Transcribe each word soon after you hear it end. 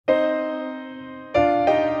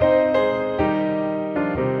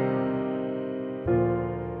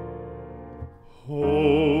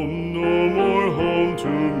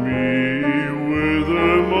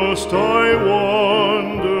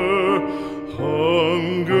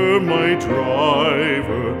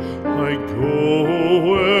river, I go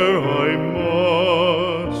where I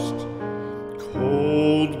must.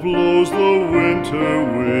 Cold blows the winter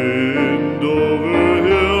wind over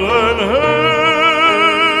hill and heather.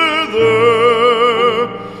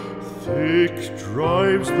 Thick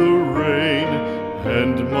drives the rain,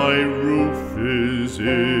 and my roof is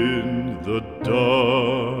in the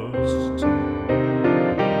dust.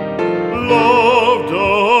 Loved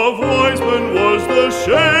of wise men was the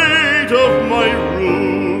shade of my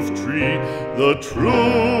roof tree. The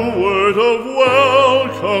true word of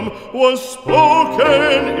welcome was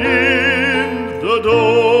spoken in the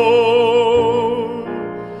door.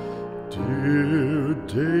 Dear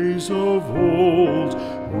days of old,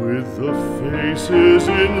 with the faces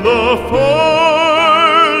in the firelight,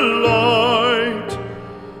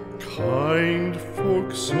 kind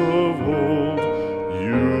folks of old,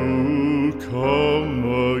 you come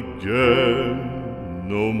again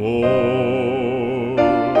no more.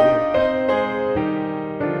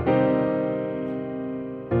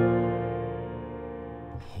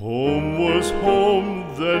 Home was home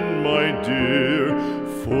then, my dear,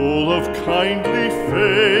 full of kindly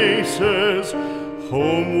faces.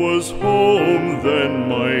 Home was home then,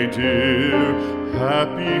 my dear,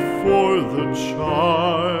 happy for the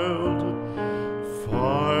child.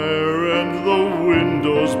 Fire and the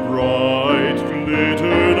windows bright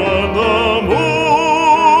glittered on the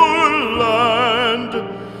moorland.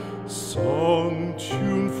 Song,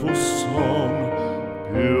 tuneful song,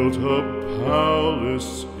 built a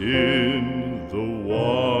palace in the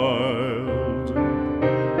wild.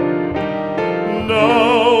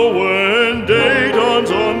 Now when day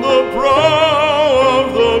dawns on the brow of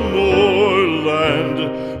the moorland,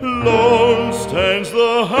 lone stands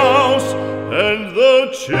the house, and the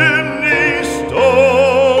chimney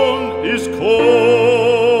stone is cold.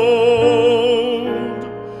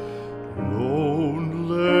 Lone,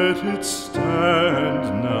 let it stand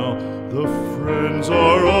now, the friends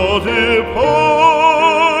are all departed.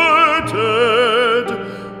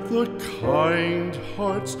 The kind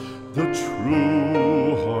hearts, the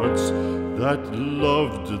true hearts, that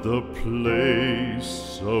loved the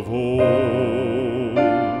place of old.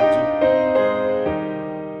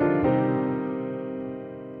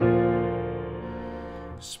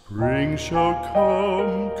 Spring shall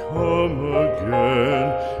come again,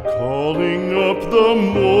 calling up the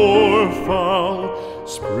moorfowl.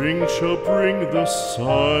 Spring shall bring the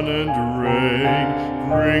sun and rain,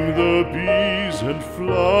 bring the bees and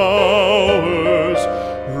flowers.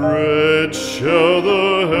 Red shall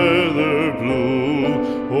the heather bloom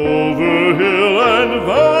over hill and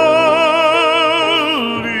valley.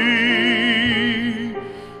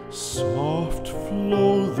 Soft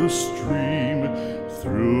flow the stream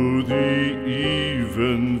through the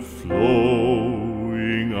even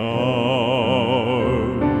flowing hours.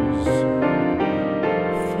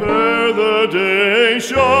 Fair the day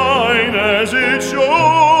shine as it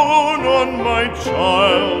shone on my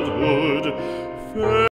childhood. Fair